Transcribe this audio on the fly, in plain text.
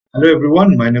Hello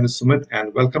everyone, my name is Sumit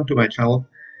and welcome to my channel.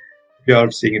 If you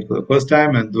are seeing it for the first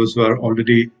time and those who are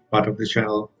already part of the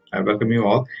channel, I welcome you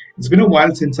all. It's been a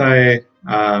while since I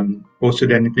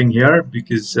posted anything here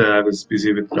because I was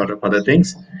busy with a lot of other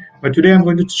things. But today I'm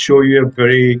going to show you a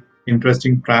very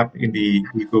interesting trap in the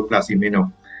Guico Clasimeno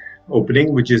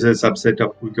opening, which is a subset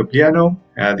of Guico Piano,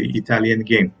 the Italian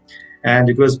game. And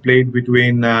it was played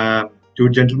between two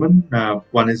gentlemen.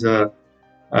 One is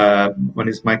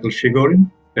Mikhail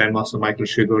Chigorin, Grandmaster Mikhail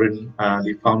Chigorin,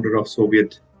 the founder of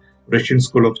Soviet Russian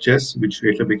School of Chess, which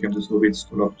later became the Soviet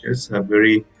School of Chess. A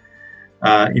very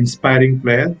inspiring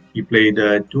player. He played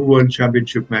two World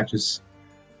Championship matches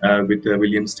with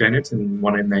Wilhelm Steinitz, and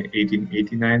one in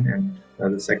 1889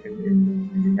 and the second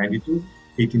in 1992,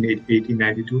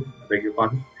 1892, I beg your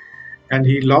pardon. And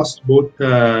he lost both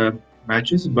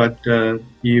matches, but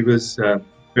he was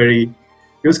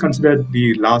considered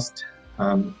the last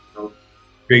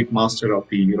great master of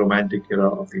the Romantic era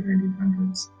of the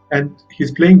 1900s. And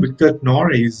he's playing Viktor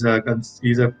Knorre. He's an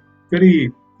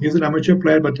amateur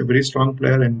player, but a very strong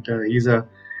player, and he's a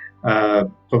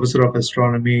professor of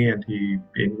astronomy, and he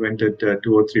invented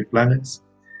 2 or 3 planets,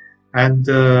 and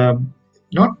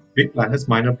not big planets,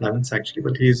 minor planets actually,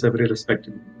 but he's a very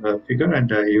respected figure,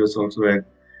 and he was also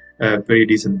a very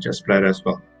decent chess player as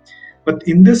well. But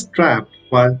in this trap,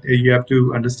 you have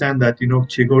to understand that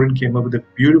Chigorin came up with a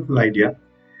beautiful idea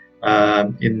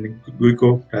in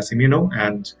Guico Clasimeno,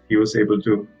 and he was able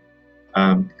to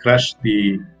crush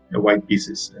the white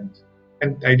pieces,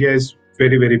 and the idea is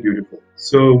very, very beautiful.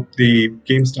 So the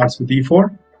game starts with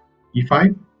e4,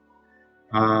 e5,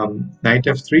 knight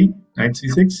f3, knight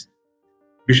c6,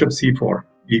 bishop c4,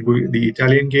 the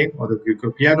Italian game or the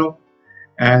Guico Piano,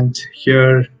 and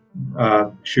here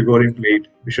Chigorin played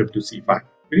bishop to c5.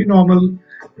 Very normal,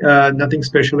 nothing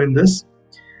special in this,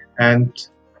 and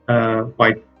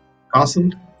white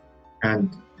castled,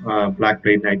 and black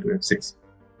played knight to f6,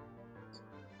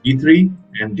 e3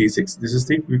 and d6. This is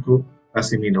the Guico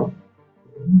Clasimeno.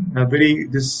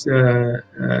 The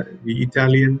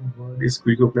Italian word is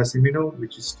Guico Clasimeno,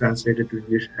 which is translated to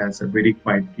English as a very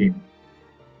quiet game.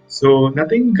 So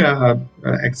nothing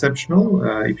exceptional.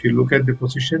 If you look at the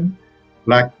position,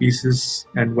 black pieces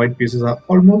and white pieces are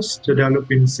almost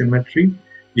developing symmetry.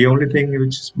 The only thing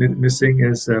which is missing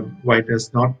is black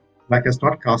has not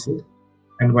castled,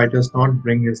 and white does not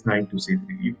bring his knight to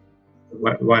c3.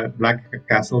 Black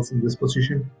castles in this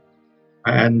position,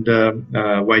 and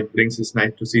white brings his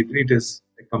knight to c3. It is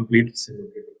a complete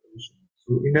symmetrical position.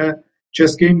 So in a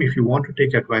chess game, if you want to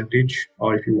take advantage,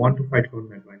 or if you want to fight for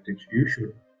an advantage, you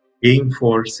should aim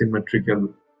for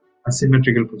asymmetrical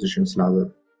positions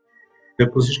rather. If the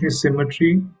position is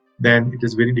symmetry, then it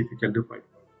is very difficult to fight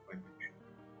for advantage.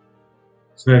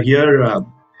 So here,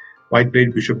 white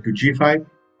played bishop to g5.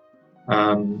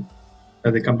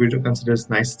 The computer considers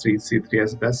knight c3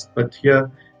 as best, but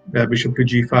here bishop to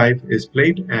g5 is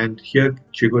played, and here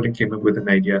Chigorin came up with an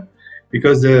idea.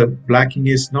 Because the black king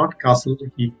is not castled,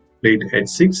 he played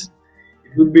h6.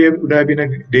 It would have been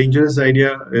a dangerous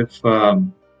idea if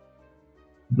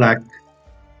black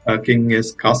king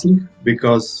is castled,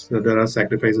 because there are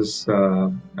sacrifices,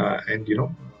 and the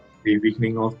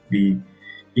weakening of the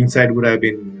king side would have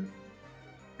been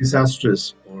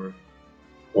disastrous for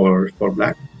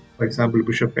black. For example,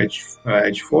 bishop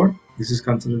h4. This is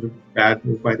considered a bad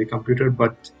move by the computer,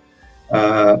 but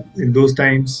in those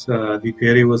times the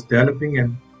theory was developing,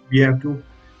 and we have to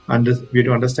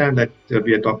understand that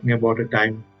we are talking about a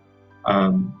time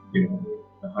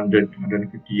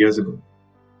 150 years ago,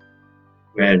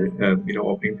 where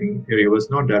opening theory was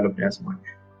not developed as much.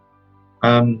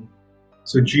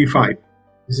 So g5.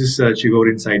 This is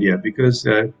Chigorin's idea, because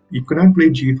you cannot play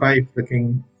g5 if the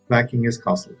black king is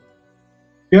castled.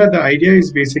 Here the idea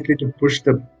is basically to push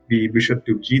the bishop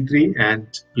to g3 and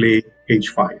play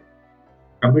h5.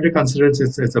 Computer considers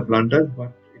it as a blunder,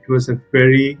 but it was a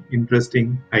very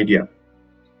interesting idea.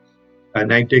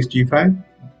 Knight takes g5.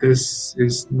 This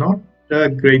is not a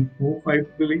great move, I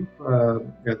believe.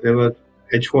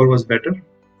 H4 was better.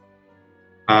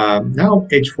 Now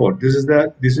h4. This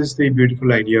is the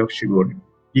beautiful idea of Chigorin.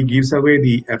 He gives away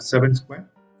the f7 square.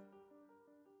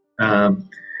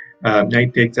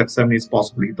 Knight takes f7 is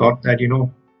possible. He thought that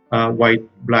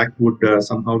black would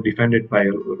somehow defend it by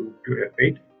a rook to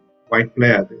f8. White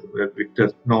player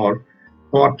Viktor Knorre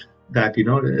thought that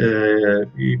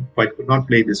white could not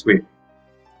play this way.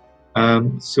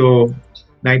 So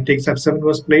knight takes f7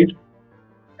 was played,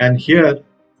 and here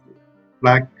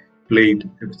black played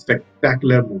a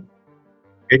spectacular move.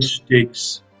 H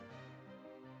takes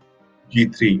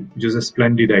g3, which is a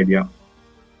splendid idea.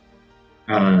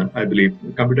 I believe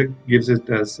the computer gives it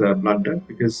as a blunder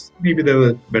because maybe there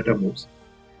were better moves.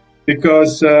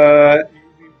 Because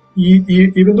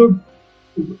even though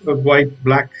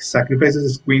black sacrifices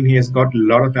his queen, he has got a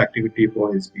lot of activity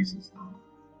for his pieces.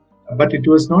 But it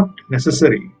was not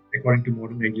necessary, according to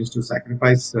modern engines, to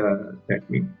sacrifice that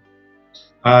queen.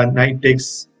 Knight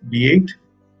takes b8,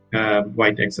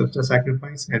 white accepts the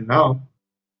sacrifice, and now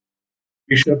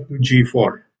bishop to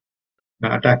g4,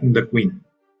 attacking the queen.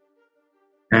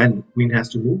 And queen has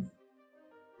to move.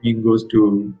 Queen goes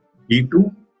to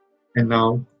d2, and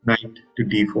now knight to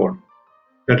d4,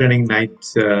 returning knight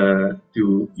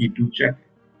to e2 check.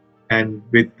 And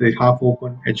with the half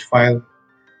open h file,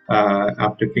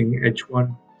 after king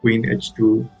h1, queen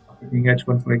h2, after king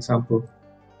h1, for example,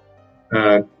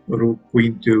 rook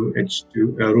queen to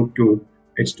h2, rook to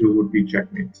h2 would be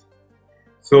checkmate.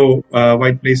 So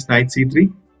white plays knight c3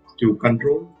 to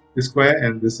control the square,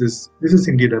 and this is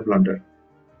indeed a blunder.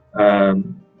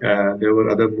 There were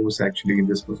other moves actually in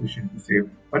this position to save,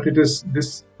 but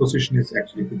this position is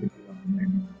actually typical of the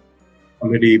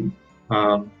already.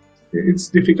 It's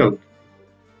difficult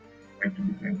to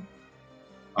defend,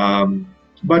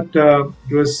 but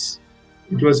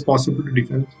it was possible to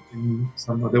defend in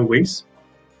some other ways.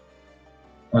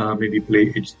 Maybe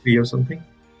play h3 or something,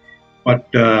 but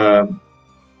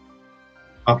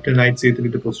after knight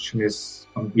c3, the position is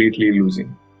completely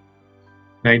losing.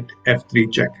 Knight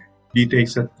f3 check, d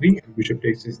takes f3, and bishop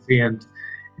takes h3. And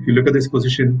if you look at this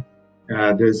position,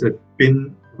 there's a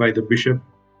pin by the bishop.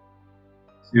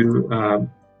 The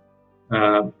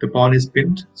pawn is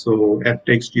pinned, so f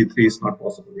takes g3 is not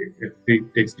possible. If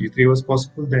f3 takes g3 was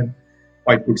possible, then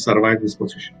white would survive this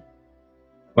position.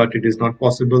 But it is not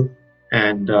possible,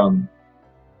 and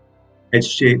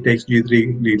h takes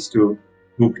g3 leads to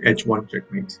rook h1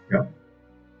 checkmate. Yeah.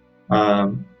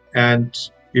 And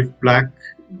if black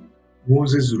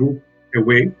moves his rook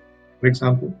away, for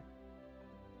example,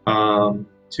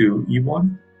 to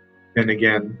e1, then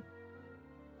again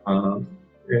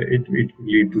it could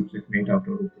lead to checkmate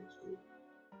after rook h2.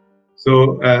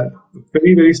 So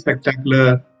very, very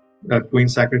spectacular queen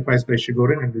sacrifice by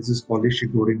Chigorin, and this is called the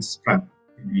Chigorin's trap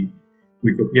in the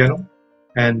Viktor piano.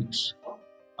 And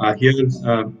here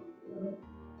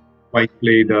white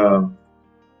played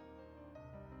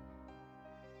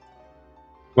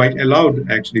white allowed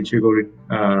actually Chigorin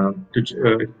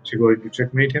to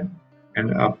checkmate him,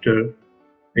 and after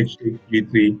h takes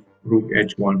g3, rook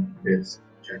h1 is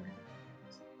checkmate.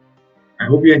 I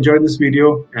hope you enjoyed this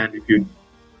video, and if you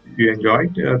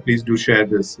enjoyed, please do share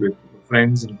this with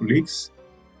friends and colleagues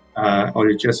or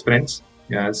your chess friends,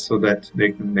 so that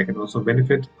they can also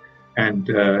benefit. And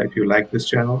if you like this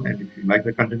channel, and if you like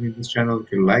the content in this channel,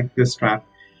 if you like this trap,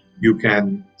 you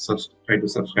can try to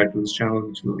subscribe to this channel,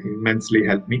 which will immensely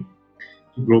help me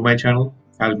to grow my channel.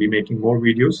 I'll be making more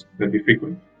videos, they'll be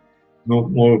frequent,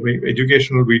 more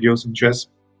educational videos in chess,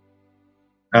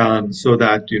 so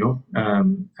that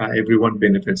everyone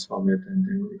benefits from it,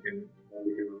 and we can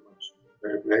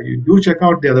you do check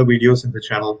out the other videos in the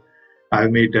channel.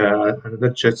 I've made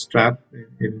another chess trap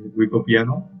in Viktor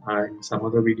piano in some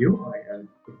other video. I'll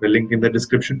put the link in the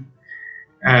description,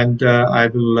 and I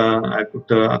put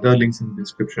the other links in the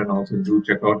description also. Do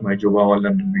check out my Jobava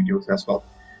London videos as well.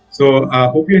 So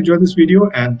hope you enjoyed this video,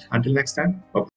 and until next time, bye.